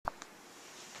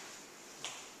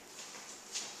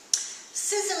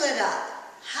Sizzle it up.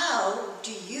 How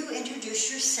do you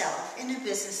introduce yourself in a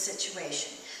business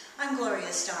situation? I'm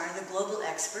Gloria Starr, the global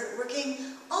expert, working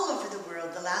all over the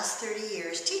world the last 30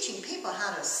 years, teaching people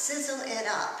how to sizzle it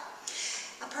up.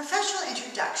 A professional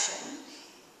introduction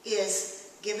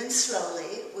is given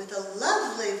slowly with a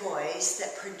lovely voice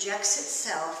that projects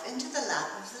itself into the lap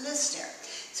of the listener.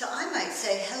 So I might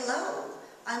say, hello,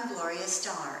 I'm Gloria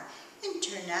Starr,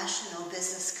 international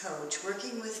business coach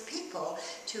working with people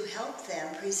to help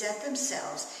them present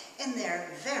themselves in their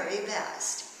very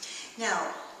best.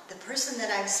 Now, the person that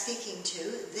I'm speaking to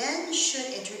then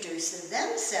should introduce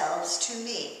themselves to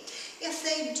me. If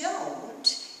they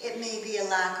don't, it may be a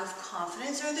lack of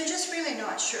confidence or they're just really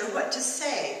not sure what to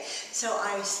say. So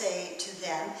I say to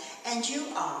them, and you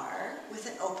are, with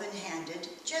an open-handed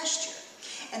gesture.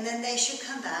 And then they should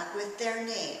come back with their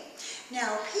name.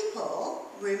 Now, people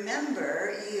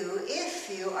remember you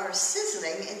if you are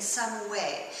sizzling in some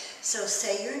way. So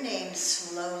say your name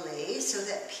slowly so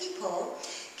that people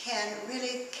can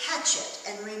really catch it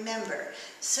and remember.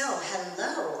 So,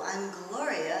 hello, I'm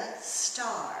Gloria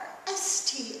Starr,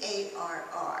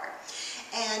 S-T-A-R-R.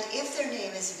 And if their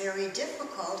name is very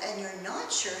difficult and you're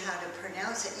not sure how to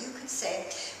pronounce it, you could say,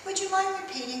 would you mind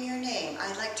repeating your name?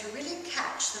 I'd like to really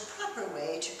catch the proper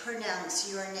way to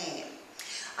pronounce your name.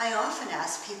 I often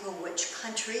ask people which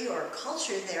country or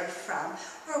culture they're from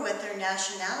or what their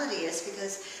nationality is,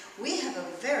 because we have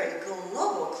a very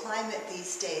global climate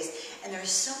these days and there's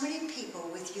so many people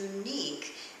with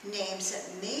unique names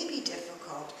that may be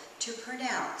difficult to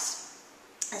pronounce.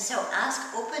 And so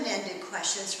ask open-ended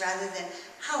questions rather than,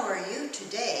 how are you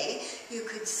today? You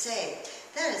could say,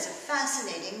 that is a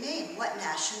fascinating name. What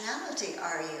nationality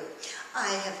are you? I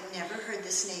have never heard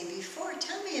this name before.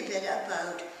 Tell me a bit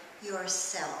about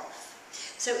yourself.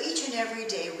 So each and every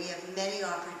day we have many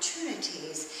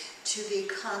opportunities to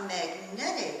become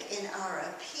magnetic in our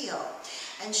appeal.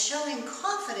 And showing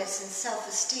confidence and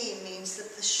self-esteem means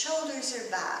that the shoulders are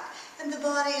back and the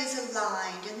body is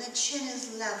aligned and the chin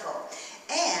is level.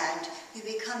 And you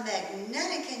become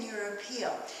magnetic in your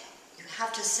appeal. You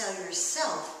have to sell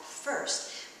yourself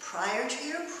first, prior to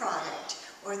your product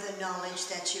or the knowledge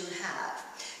that you have.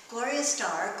 Gloria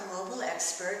Starr, global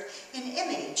expert in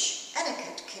image,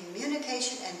 etiquette,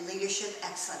 communication, and leadership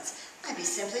excellence. I'd be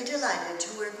simply delighted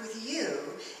to work with you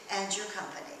and your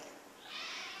company.